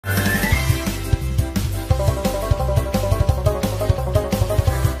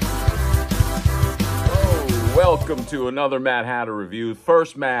Welcome to another Mad Hatter review.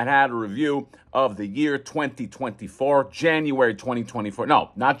 First Mad Hatter review of the year 2024, January 2024.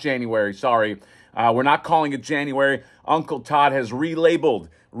 No, not January, sorry. We're not calling it January. Uncle Todd has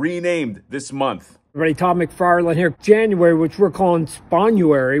renamed this month. Everybody, Todd McFarlane here. January, which we're calling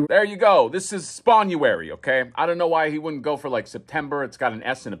Spawnuary. There you go. This is Spawnuary, okay? I don't know why he wouldn't go for like September. It's got an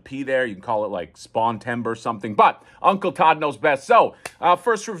S and a P there. You can call it like Spawntember or something. But Uncle Todd knows best. So,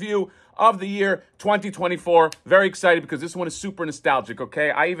 first review of the year 2024. Very excited because this one is super nostalgic, okay?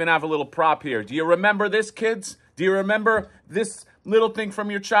 I even have a little prop here. Do you remember this, kids? Do you remember this little thing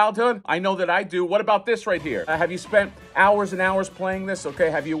from your childhood? I know that I do. What about this right here? Have you spent hours and hours playing this, okay?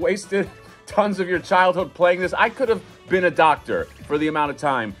 Have you wasted tons of your childhood playing this? I could have been a doctor for the amount of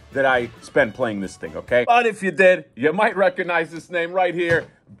time that I spent playing this thing, okay? But if you did, you might recognize this name right here.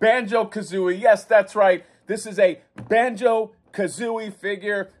 Banjo-Kazooie. Yes, that's right. This is a Banjo-Kazooie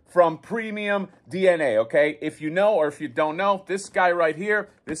figure from Premium DNA, okay? If you know or if you don't know, this guy right here,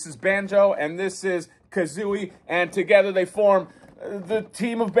 this is Banjo and this is Kazooie, and together they form the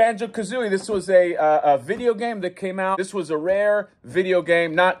team of Banjo-Kazooie. This was a video game that came out. This was a Rare video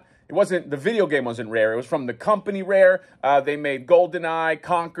game. The video game wasn't Rare. It was from the company Rare. They made GoldenEye,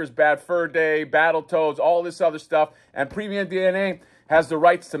 Conker's Bad Fur Day, Battletoads, all this other stuff. And Premium DNA has the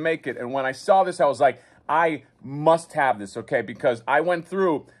rights to make it. And when I saw this, I was like, I must have this, okay? Because I went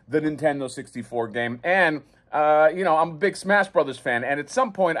through the Nintendo 64 game. And, you know, I'm a big Smash Brothers fan. And at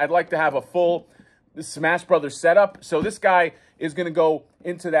some point, I'd like to have a full Smash Brothers setup. So this guy is going to go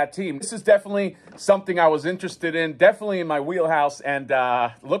into that team. This is definitely something I was interested in, definitely in my wheelhouse. And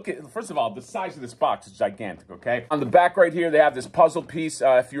look at, first of all, the size of this box is gigantic, okay? On the back right here, they have this puzzle piece.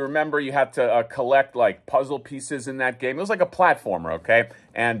 If you remember, you had to collect like puzzle pieces in that game. It was like a platformer, okay?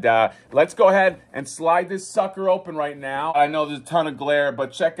 And let's go ahead and slide this sucker open right now. I know there's a ton of glare,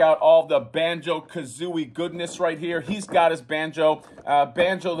 but check out all the Banjo-Kazooie goodness right here. He's got his Banjo,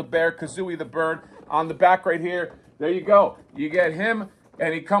 Banjo the bear, Kazooie the bird. On the back right here, there you go. You get him,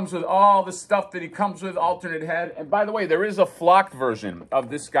 and he comes with all the stuff that he comes with, alternate head. And by the way, there is a flocked version of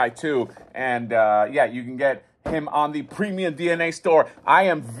this guy too. And yeah, you can get him on the Premium DNA store. I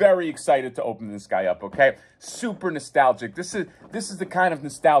am very excited to open this guy up, okay? Super nostalgic. This is the kind of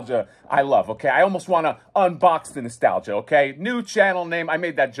nostalgia I love, okay? I almost want to unbox the nostalgia, okay? New channel name. I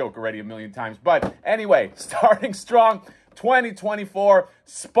made that joke already a million times. But anyway, starting strong, 2024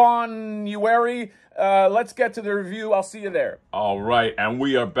 Spawnuary. Let's get to the review. I'll see you there. All right, and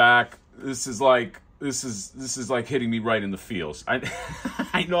we are back. This is like hitting me right in the feels.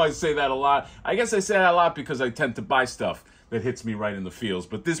 I know I say that a lot. I guess I say that a lot because I tend to buy stuff that hits me right in the feels.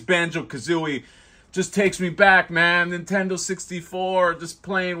 But this Banjo-Kazooie just takes me back, man. Nintendo 64, just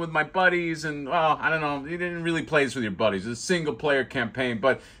playing with my buddies, and well, I don't know. You didn't really play this with your buddies. It's a single-player campaign,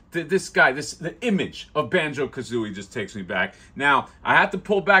 but this guy, the image of Banjo-Kazooie just takes me back. Now, I had to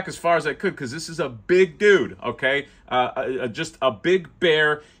pull back as far as I could because this is a big dude, okay? Just a big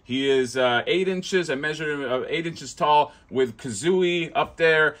bear. He is 8 inches. I measured him 8 inches tall with Kazooie up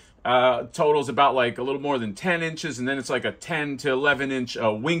there. Totals about like a little more than 10 inches, and then it's like a 10 to 11 inch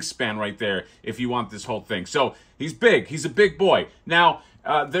wingspan right there if you want this whole thing. So he's big. He's a big boy. Now,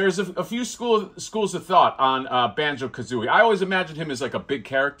 there's a few schools of thought on Banjo-Kazooie. I always imagined him as like a big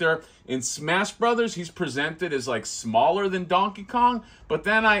character. In Smash Brothers, he's presented as like smaller than Donkey Kong. But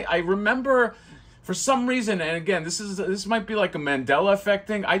then I remember, for some reason, and again, this might be like a Mandela effect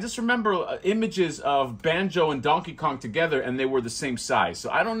thing. I just remember images of Banjo and Donkey Kong together, and they were the same size. So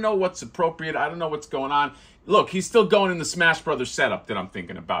I don't know what's appropriate. I don't know what's going on. Look, he's still going in the Smash Brothers setup that I'm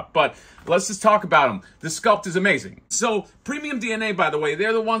thinking about. But let's just talk about him. The sculpt is amazing. So Premium DNA, by the way,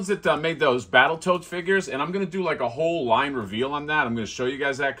 they're the ones that made those Battletoads figures. And I'm going to do like a whole line reveal on that. I'm going to show you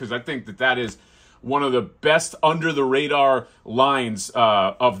guys that because I think that is one of the best under-the-radar lines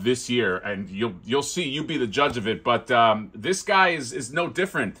of this year. And you'll see. You be the judge of it. But this guy is no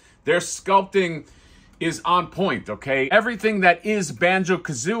different. Their sculpting is on point, okay? Everything that is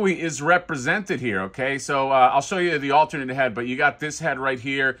Banjo-Kazooie is represented here, okay? So I'll show you the alternate head, but you got this head right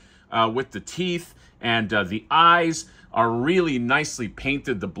here with the teeth, and the eyes are really nicely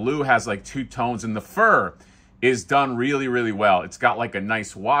painted. The blue has like 2 tones, and the fur is done really, really well. It's got like a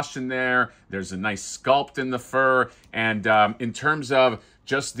nice wash in there. There's a nice sculpt in the fur, and in terms of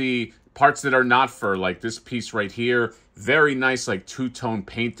just the parts that are not fur, like this piece right here, very nice, like 2-tone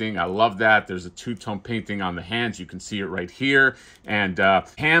painting. I love that. There's a 2-tone painting on the hands. You can see it right here. And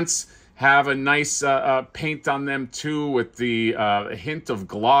pants have a nice paint on them too, with the hint of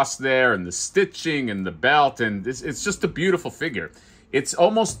gloss there, and the stitching and the belt. And it's just a beautiful figure. It's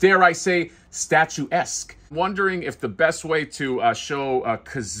almost, dare I say, statuesque. Wondering if the best way to show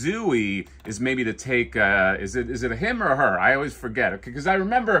Kazooie is maybe to take, is it a him or a her? I always forget, okay? Because I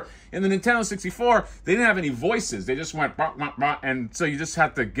remember in the Nintendo 64, they didn't have any voices. They just went, bah, bah, bah, and so you just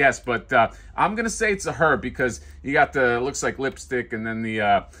have to guess. But I'm going to say it's a her because you got the, looks like lipstick and then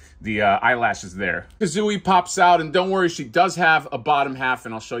the eyelashes there. Kazooie pops out, and don't worry, she does have a bottom half,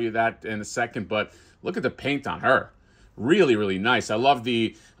 and I'll show you that in a second. But look at the paint on her. Really, really nice. I love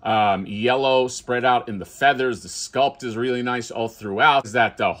the yellow spread out in the feathers. The sculpt is really nice all throughout. Is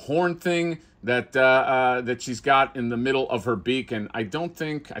that horn thing that that she's got in the middle of her beak, and I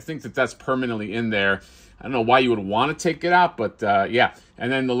think that that's permanently in there. I don't know why you would want to take it out, but yeah.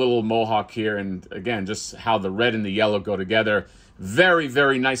 And then the little mohawk here, and again, just how the red and the yellow go together. Very,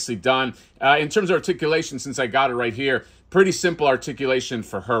 very nicely done. In terms of articulation, since I got it right here, pretty simple articulation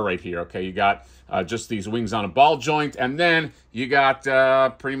for her right here, okay? You got just these wings on a ball joint, and then you got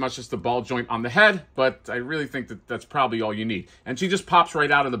pretty much just the ball joint on the head, but I really think that that's probably all you need. And she just pops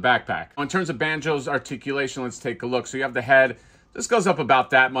right out of the backpack. In terms of Banjo's articulation, let's take a look. So you have the head. This goes up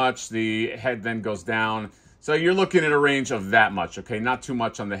about that much. The head then goes down. So you're looking at a range of that much, okay? Not too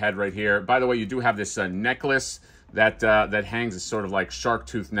much on the head right here. By the way, you do have this necklace that hangs, is sort of like shark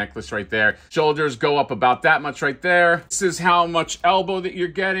tooth necklace right there. Shoulders go up about that much right there. This is how much elbow that you're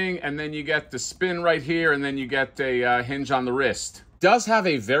getting, and then you get the spin right here, and then you get a hinge on the wrist. Does have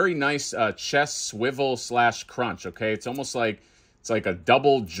a very nice chest swivel / crunch, okay? It's almost like, it's like a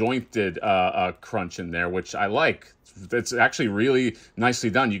double jointed crunch in there, which I like. It's actually really nicely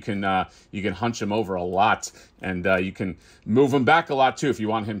done. You can hunch him over a lot, and you can move him back a lot too if you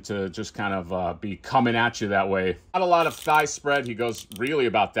want him to just kind of be coming at you that way. Not a lot of thigh spread. He goes really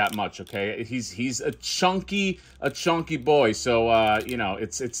about that much. Okay, he's a chunky boy, so you know,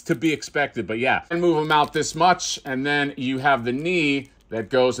 it's to be expected. But yeah, and move him out this much, and then you have the knee that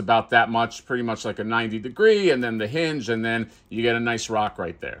goes about that much, pretty much like a 90-degree, and then the hinge, and then you get a nice rock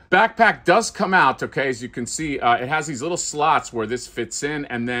right there. Backpack does come out, okay, as you can see. It has these little slots where this fits in,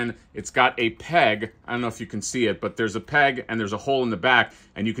 and then it's got a peg. I don't know if you can see it, but there's a peg, and there's a hole in the back,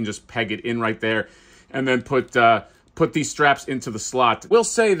 and you can just peg it in right there, and then put these straps into the slot. We'll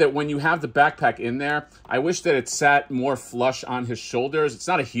say that when you have the backpack in there, I wish that it sat more flush on his shoulders. It's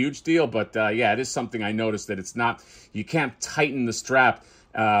not a huge deal, but yeah, it is something I noticed that it's not, you can't tighten the strap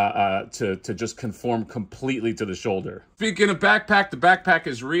to just conform completely to the shoulder. Speaking of backpack, the backpack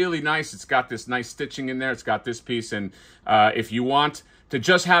is really nice. It's got this nice stitching in there. It's got this piece, and if you want to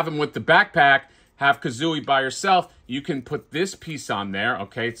just have him with the backpack, have Kazooie by herself, you can put this piece on there,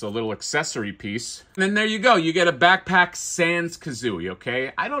 okay? It's a little accessory piece. And then there you go. You get a backpack sans Kazooie,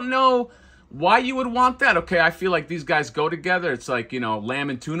 okay? I don't know why you would want that, okay? I feel like these guys go together. It's like, you know, lamb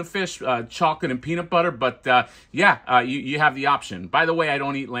and tuna fish, chocolate and peanut butter, but yeah, you have the option. By the way, I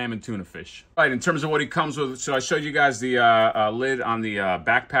don't eat lamb and tuna fish. All right, in terms of what he comes with, so I showed you guys the lid on the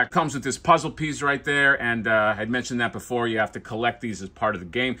backpack. Comes with this puzzle piece right there, and I had mentioned that before. You have to collect these as part of the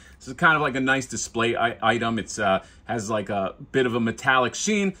game. This is kind of like a nice display item. It's has like a bit of a metallic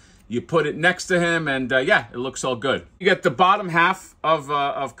sheen. You put it next to him, and yeah, it looks all good. You get the bottom half of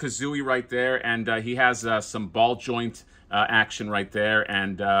Kazooie right there, and he has some ball joint action right there.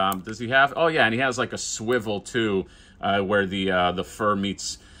 And does he have? Oh yeah, and he has like a swivel too, where the fur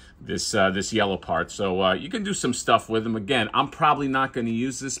meets this yellow part. So you can do some stuff with him. Again, I'm probably not going to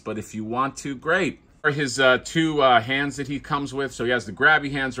use this, but if you want to, great. His two hands that he comes with. So he has the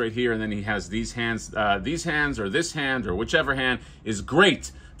grabby hands right here, and then he has these hands or this hand or whichever hand is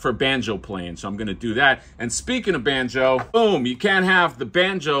great for banjo playing. So I'm going to do that. And speaking of banjo, boom, you can't have the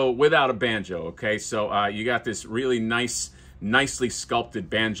banjo without a banjo, okay? So you got this really nicely sculpted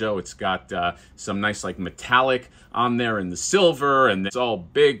banjo. It's got some nice like metallic on there and the silver, and it's all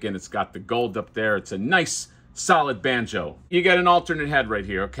big, and it's got the gold up there. It's a nice solid banjo. You get an alternate head right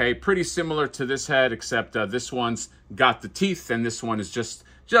here, okay? Pretty similar to this head, except this one's got the teeth, and this one is just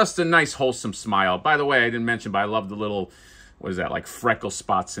a nice wholesome smile. By the way, I didn't mention, but I love the little, what is that, like freckle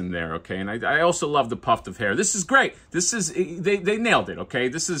spots in there, okay? And I also love the puffed of hair. This is great. This is, they nailed it, okay?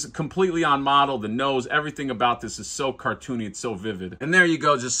 This is completely on model. The nose, everything about this is so cartoony. It's so vivid. And there you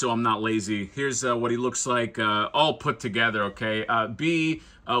go, just so I'm not lazy. Here's what he looks like all put together, okay? Be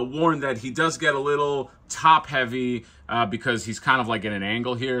warned that he does get a little top heavy because he's kind of like at an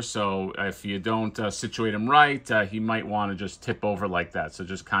angle here. So if you don't situate him right, he might want to just tip over like that. So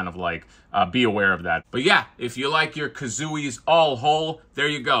just kind of like be aware of that. But yeah, if you like your Kazooies all whole, there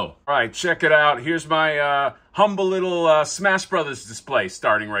you go. All right, check it out. Here's my humble little Smash Brothers display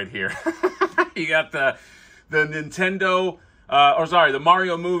starting right here. You got the Nintendo, the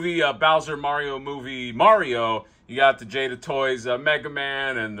Mario movie, Bowser Mario movie Mario. You got the Jada Toys Mega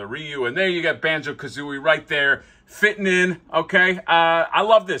Man and the Ryu, and there you got Banjo-Kazooie right there fitting in. Okay, I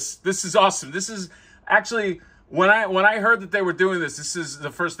love this. This is awesome. This is actually when I heard that they were doing this. This is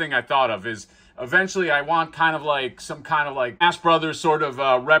the first thing I thought of is. Eventually, I want kind of like some kind of like Smash Brothers sort of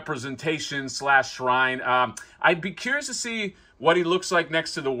representation / shrine. I'd be curious to see what he looks like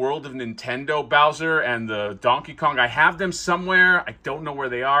next to the World of Nintendo Bowser and the Donkey Kong. I have them somewhere. I don't know where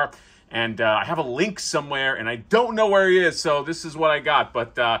they are. And I have a link somewhere, and I don't know where he is. So this is what I got.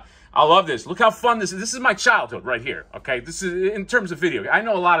 But I love this. Look how fun this is. This is my childhood right here, okay? This is in terms of video. I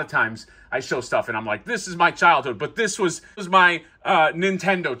know a lot of times I show stuff, and I'm like, this is my childhood. But this was my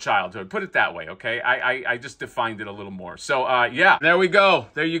Nintendo childhood. Put it that way, okay? I just defined it a little more. So, yeah, there we go.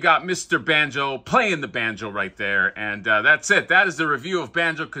 There you got Mr. Banjo playing the banjo right there. And that's it. That is the review of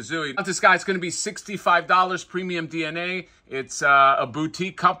Banjo-Kazooie. This guy's going to be $65 premium DNA. It's a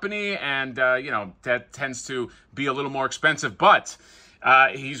boutique company, and, you know, that tends to be a little more expensive. But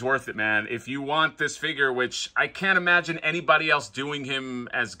he's worth it, man. If you want this figure, which I can't imagine anybody else doing him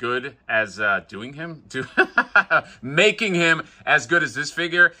as good as making him as good as this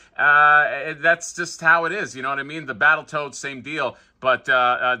figure. That's just how it is. You know what I mean? The Battletoads, same deal. But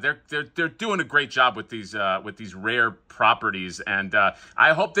they're doing a great job with these rare properties, and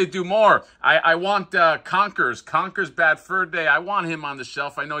I hope they do more. I want Conker's Bad Fur Day. I want him on the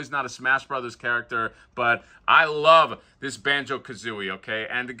shelf. I know he's not a Smash Brothers character, but I love this Banjo-Kazooie, okay?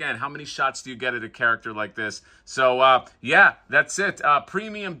 And again, how many shots do you get at a character like this? So, yeah, that's it.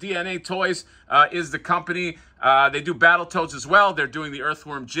 Premium DNA Toys is the company. They do Battletoads as well. They're doing the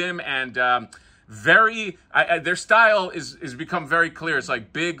Earthworm Jim, and their style is become very clear. It's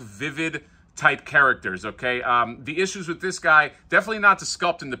like big, vivid type characters, okay? The issues with this guy, definitely not the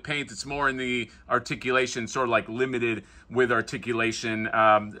sculpt and the paint. It's more in the articulation, sort of like limited with articulation.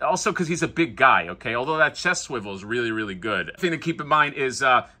 Also because he's a big guy, okay? Although that chest swivel is really, really good. The thing to keep in mind is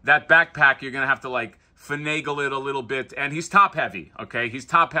that backpack, you're going to have to like finagle it a little bit. And he's top heavy, okay? He's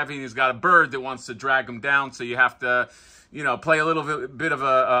top heavy and he's got a bird that wants to drag him down. So you have to, you know, play a little bit of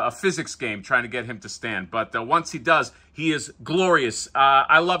a physics game trying to get him to stand. But once he does, he is glorious.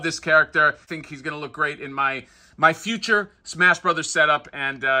 I love this character. I think he's going to look great in my future Smash Brothers setup.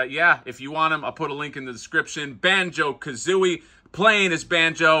 And yeah, if you want him, I'll put a link in the description. Banjo-Kazooie, playing as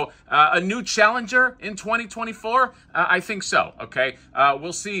Banjo. A new challenger in 2024? I think so, okay?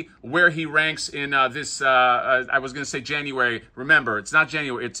 We'll see where he ranks in this, I was going to say January. Remember, it's not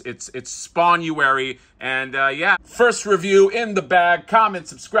January, it's Spawnuary. And yeah, first review in the bag. Comment,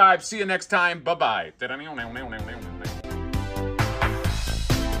 subscribe. See you next time. Bye-bye.